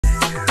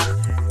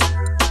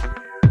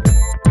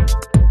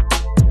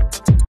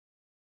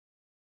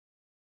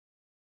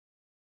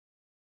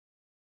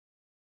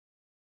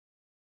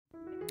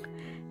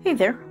Hey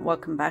there,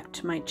 welcome back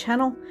to my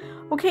channel.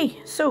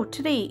 Okay, so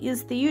today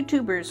is the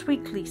YouTubers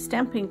Weekly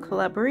Stamping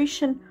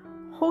Collaboration.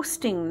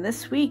 Hosting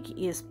this week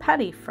is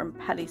Pattie from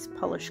Pattie's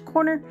Polish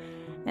Corner,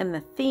 and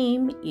the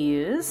theme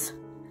is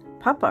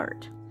pop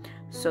art.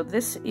 So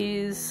this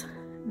is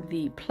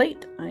the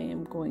plate I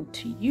am going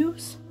to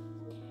use,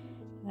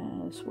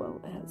 as well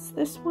as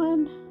this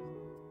one.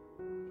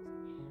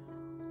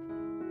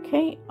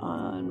 Okay,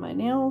 on my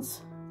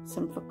nails,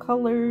 Simple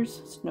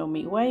Colors, Snow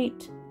Me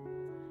White,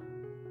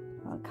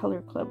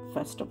 Color Club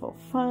Festival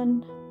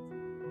Fun,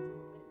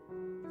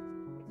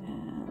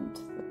 and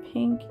the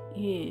pink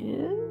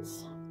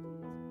is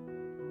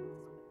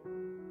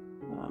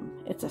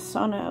it's a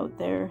sauna out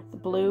there. The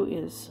blue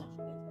is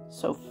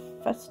So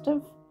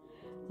Festive.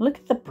 Look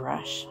at the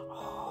brush.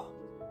 Oh,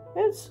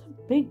 it's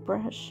a big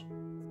brush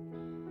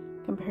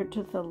compared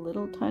to the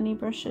little tiny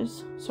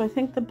brushes. So I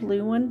think the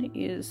blue one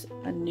is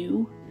a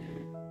new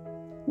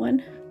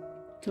one,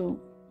 so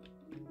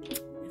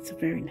it's a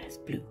very nice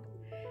blue.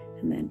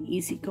 And then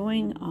Easy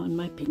Going on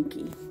my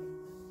pinky.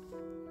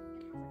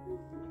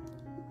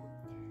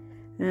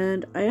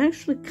 And I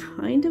actually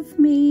kind of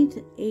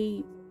made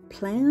a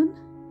plan,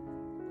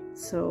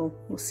 so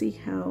we'll see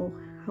how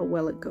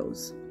well it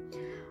goes.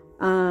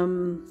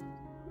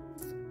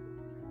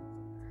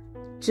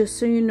 Just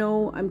so you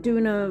know, I'm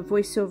doing a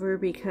voiceover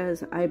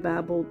because I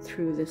babbled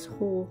through this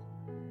whole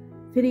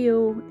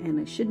video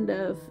and I shouldn't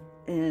have,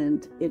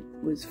 and it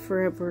was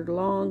forever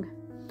long,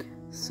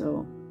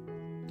 so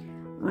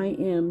I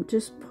am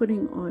just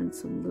putting on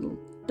some little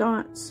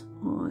dots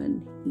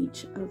on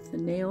each of the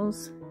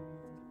nails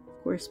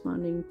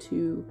corresponding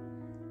to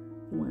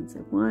the ones I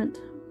want.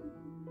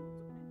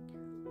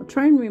 I'll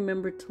try and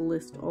remember to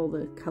list all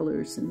the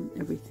colors and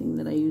everything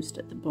that I used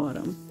at the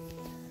bottom.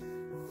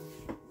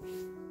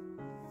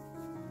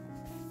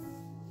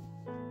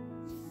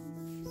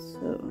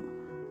 So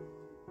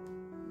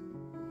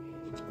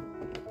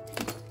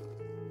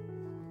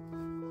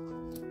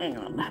hang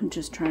on, I'm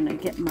just trying to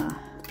get my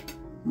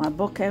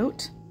book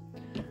out.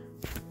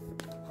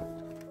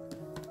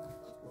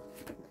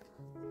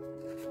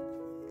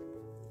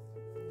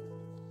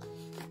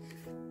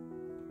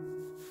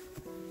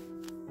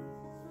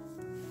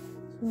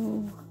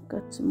 So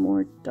got some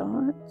more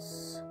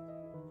dots.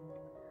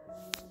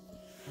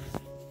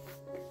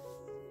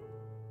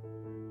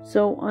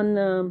 So on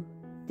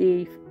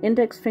the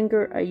index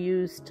finger I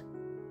used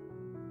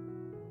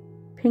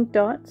pink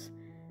dots,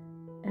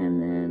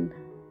 and then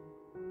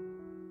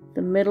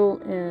the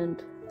middle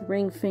and the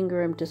ring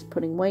finger I'm just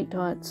putting white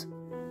dots,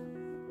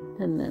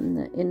 and then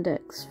the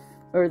index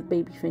or the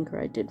baby finger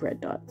I did red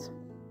dots.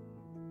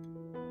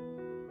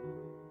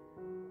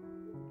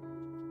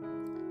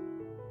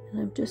 And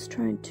I'm just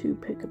trying to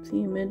pick up the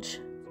image.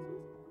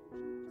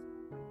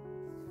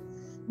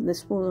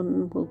 This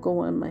one will go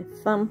on my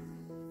thumb.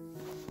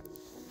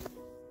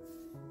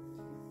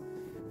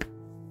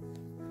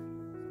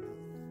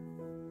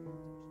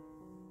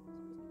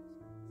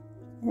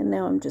 And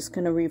now I'm just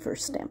going to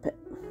reverse stamp it.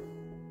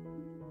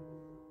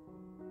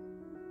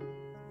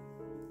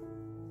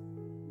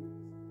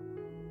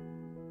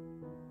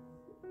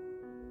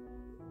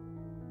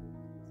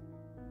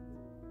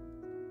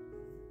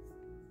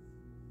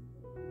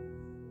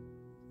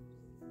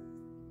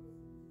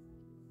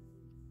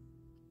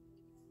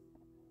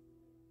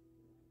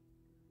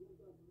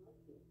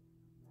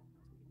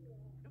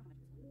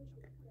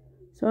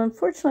 So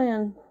unfortunately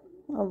on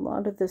a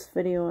lot of this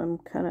video I'm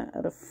kind of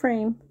out of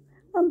frame.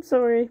 I'm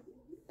sorry,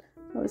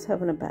 I was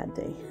having a bad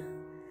day.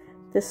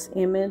 This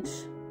image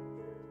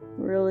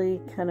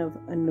really kind of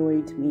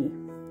annoyed me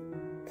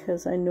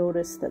because I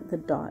noticed that the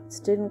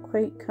dots didn't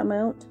quite come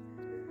out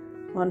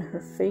on her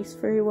face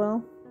very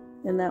well,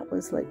 and that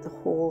was like the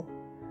whole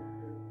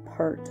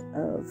part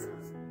of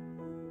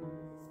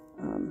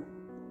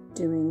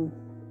doing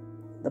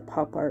the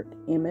pop art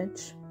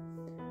image.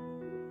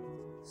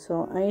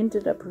 So I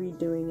ended up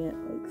redoing it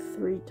like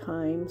 3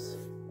 times,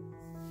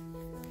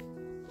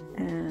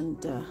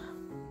 and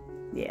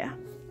yeah.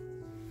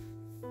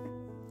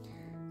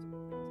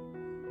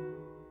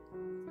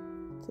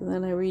 So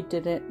then I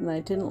redid it, and I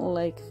didn't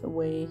like the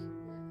way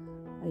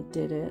I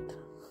did it.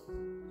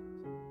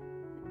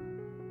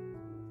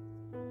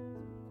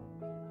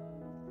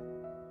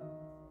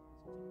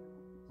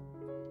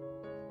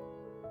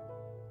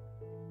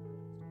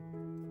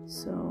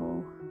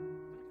 So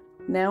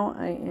now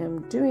I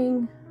am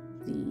doing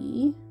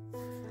the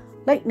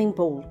lightning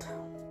bolt.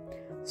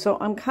 So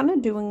I'm kind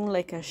of doing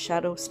like a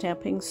shadow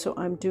stamping, so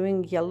I'm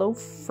doing yellow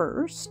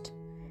first,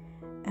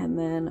 and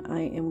then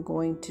I am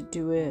going to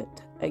do it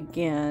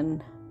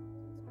again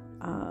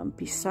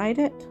beside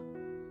it.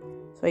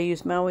 So I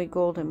use Maui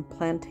Gold and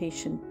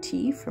Plantation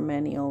Tea from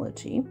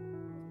Maniology.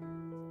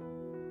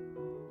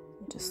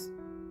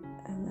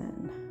 And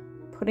then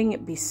putting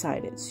it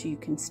beside it so you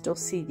can still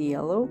see the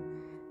yellow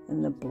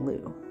and the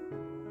blue.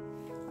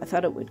 I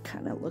thought it would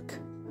kind of look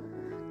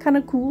kind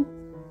of cool.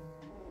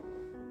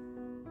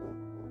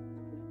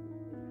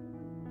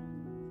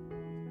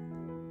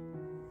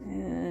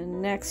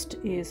 And next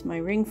is my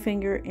ring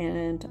finger,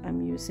 and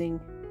I'm using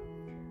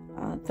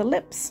the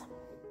lips.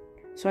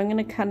 So I'm going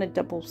to kind of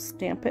double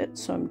stamp it.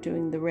 So I'm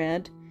doing the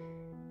red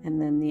and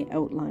then the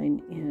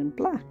outline in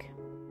black.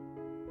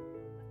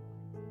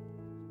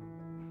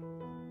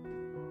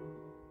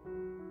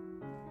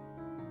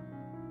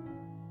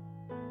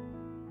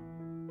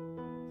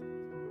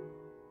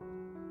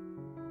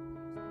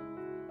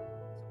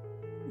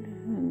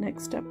 And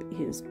next up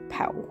is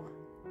Pow.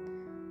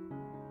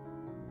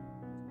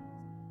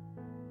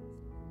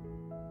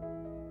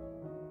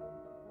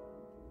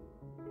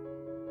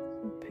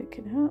 Pick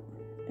it up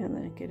and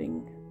then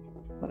getting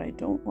what I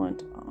don't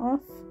want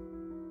off.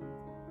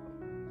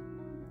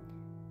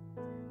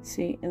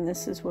 See, and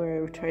this is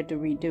where I tried to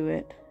redo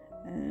it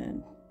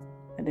and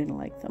I didn't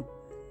like them.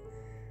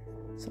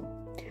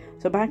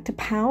 So back to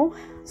Pow.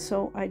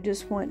 So I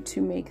just want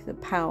to make the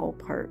Pow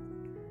part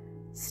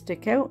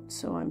stick out.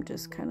 So I'm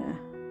just kind of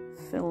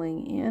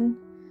filling in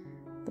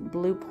the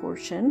blue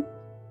portion.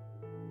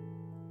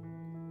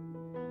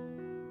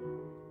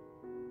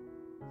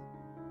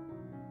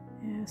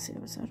 Yeah, see, I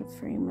was out of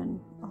frame and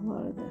a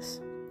lot of this.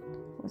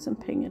 I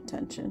wasn't paying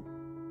attention.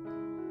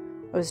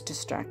 I was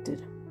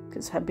distracted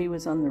because hubby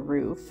was on the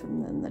roof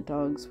and then the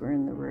dogs were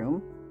in the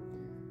room.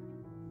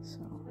 So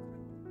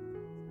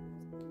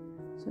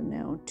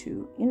now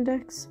to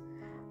index.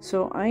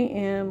 So I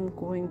am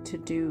going to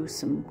do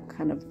some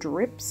kind of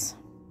drips.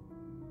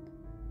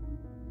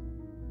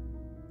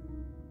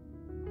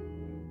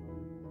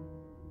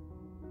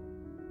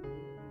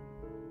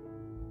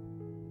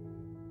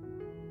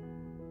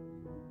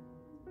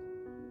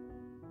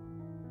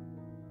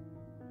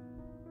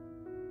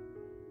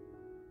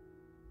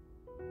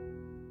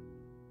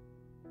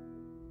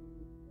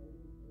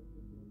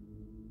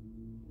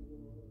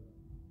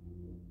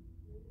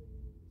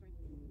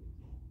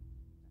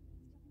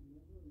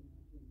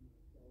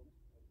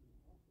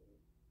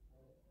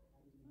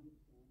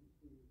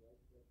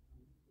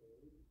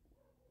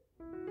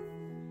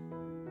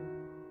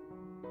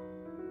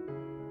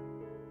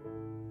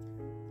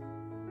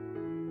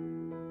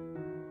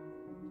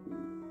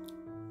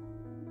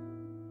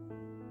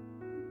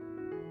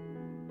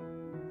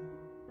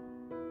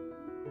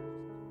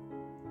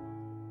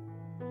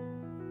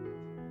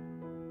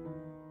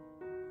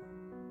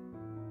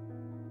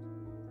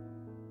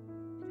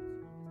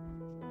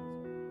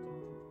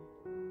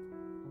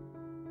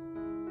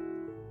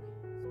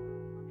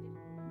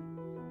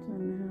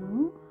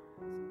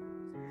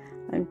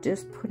 I'm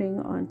just putting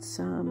on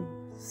some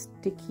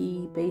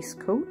sticky base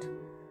coat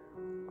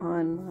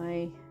on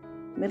my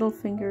middle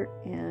finger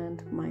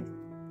and my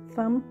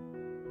thumb.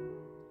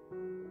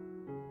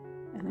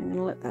 And I'm going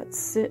to let that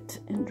sit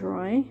and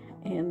dry.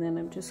 And then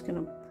I'm just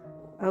going to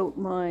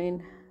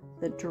outline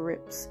the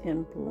drips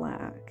in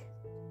black.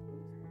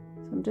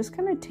 So I'm just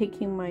kind of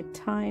taking my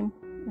time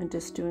and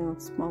just doing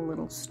small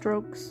little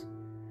strokes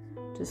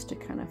just to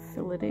kind of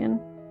fill it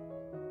in.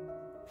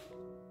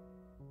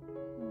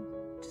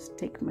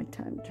 Take my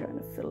time trying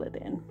to fill it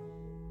in.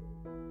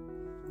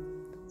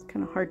 It's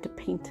kind of hard to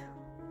paint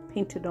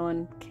it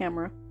on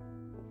camera.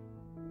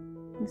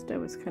 At least I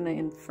was kind of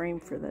in frame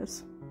for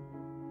this.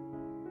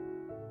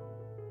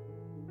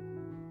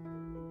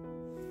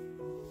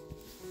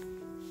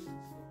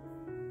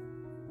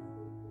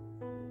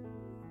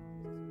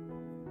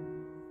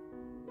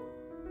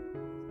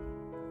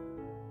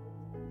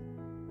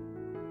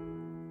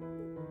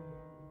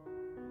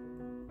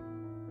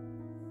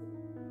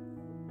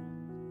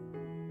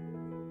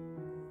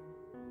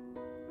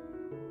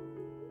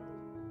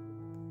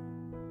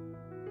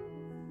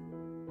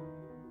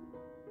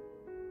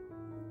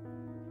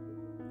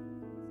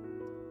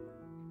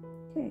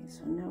 Okay,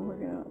 so now we're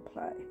going to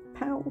apply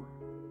Pow.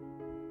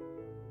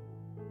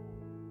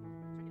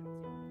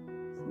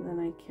 So then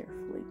I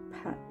carefully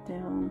pat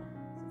down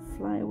the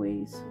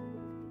flyaways.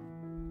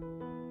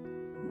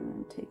 And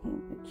I'm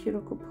taking a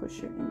cuticle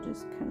pusher and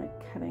just kind of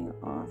cutting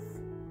off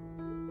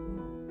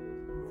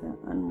the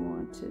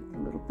unwanted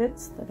little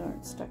bits that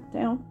aren't stuck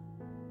down.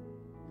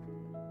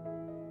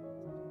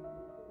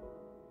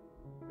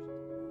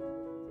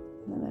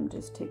 And then I'm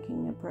just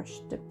taking a brush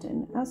dipped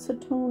in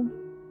acetone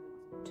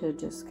to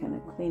just kind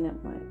of clean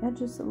up my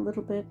edges a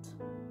little bit.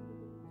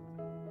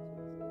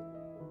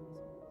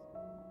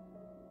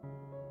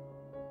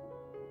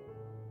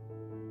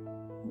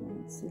 And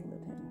then seal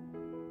it in.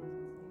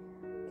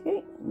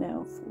 Okay,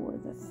 now for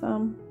the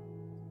thumb.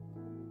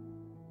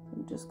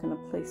 I'm just going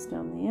to place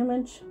down the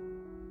image.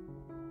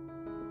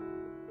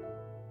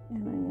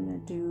 And I'm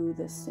going to do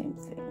the same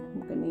thing.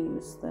 I'm going to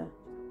use the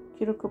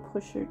cuticle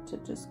pusher to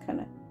just kind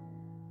of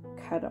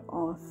cut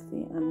off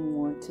the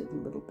unwanted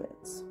little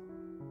bits.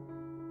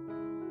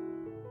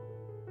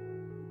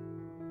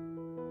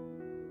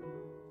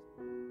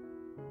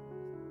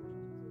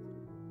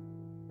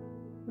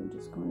 I'm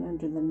just going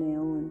under the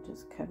nail and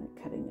just kind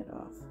of cutting it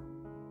off.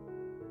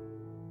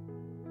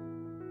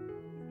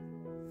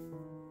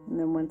 And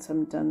then once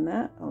I'm done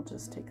that, I'll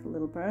just take a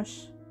little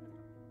brush,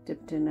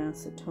 dipped in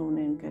acetone,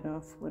 and get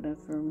off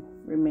whatever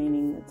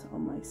remaining that's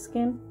on my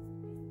skin.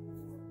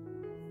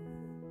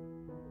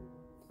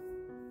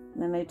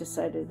 And then I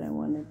decided I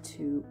wanted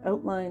to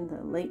outline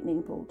the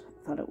lightning bolt.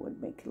 I thought it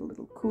would make it a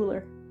little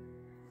cooler,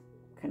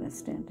 kind of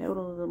stand out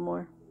a little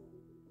more.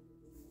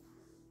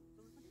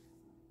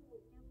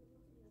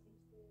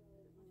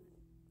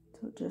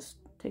 So just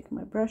take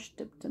my brush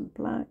dipped in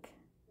black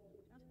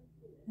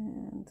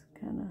and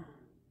kind of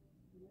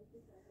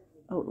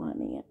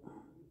outlining it.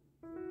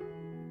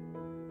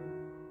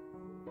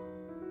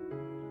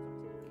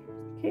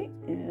 Okay,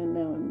 and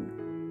now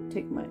I'm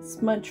taking my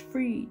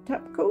smudge-free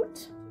top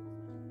coat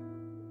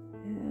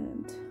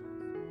and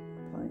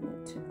applying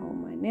it to all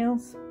my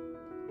nails.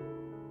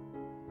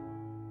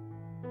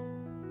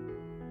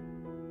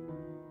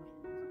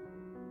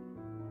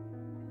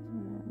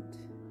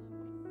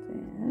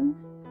 And then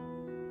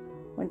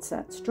once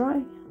that's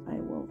dry, I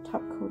will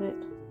top coat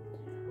it.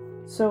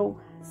 So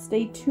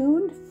stay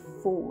tuned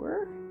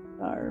for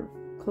our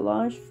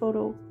collage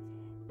photo,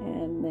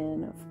 and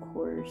then of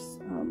course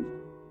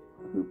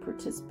who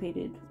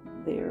participated,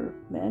 their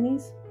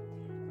manis,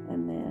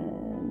 and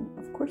then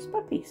of course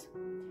puppies.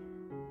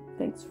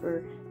 Thanks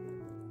for,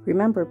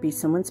 remember, be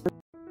someone's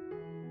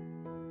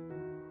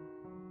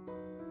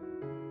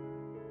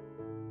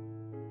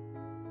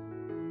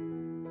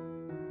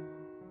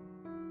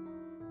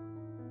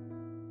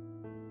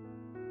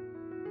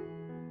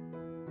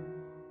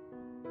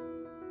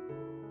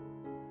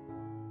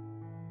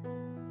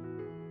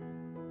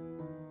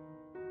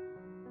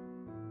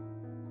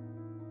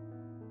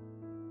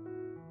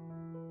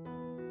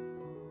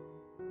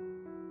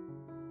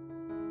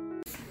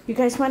You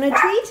guys want a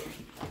treat?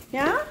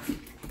 Yeah?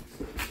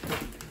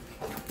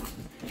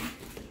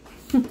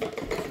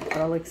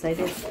 All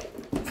excited.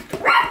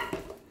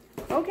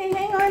 Okay,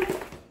 hang on.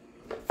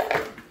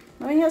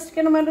 Mommy has to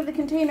get them out of the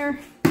container.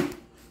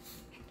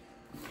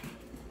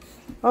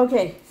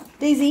 Okay,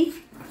 Daisy.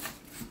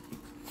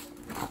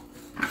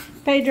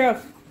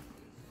 Pedro.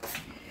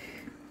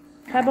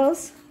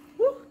 Pebbles.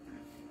 Woo.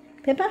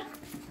 Pippa.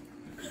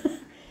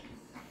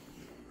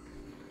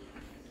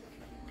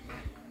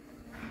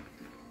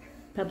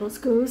 Pebbles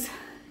goes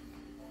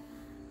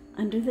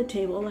under the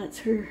table. That's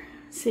her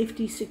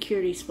safety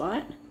security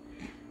spot.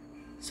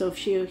 So if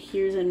she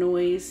hears a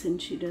noise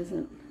and she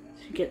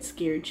gets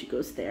scared, she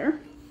goes there.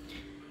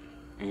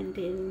 And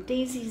then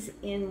Daisy's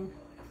in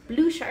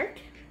Blue Shark.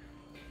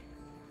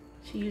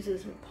 She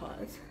uses her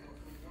paws.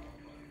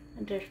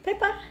 And there's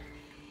Pippa.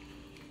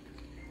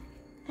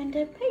 And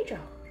then Pedro.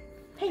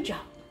 Pedro.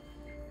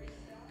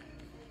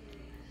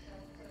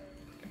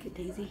 Look at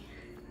Daisy.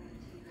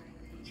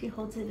 She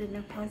holds it in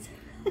her paws.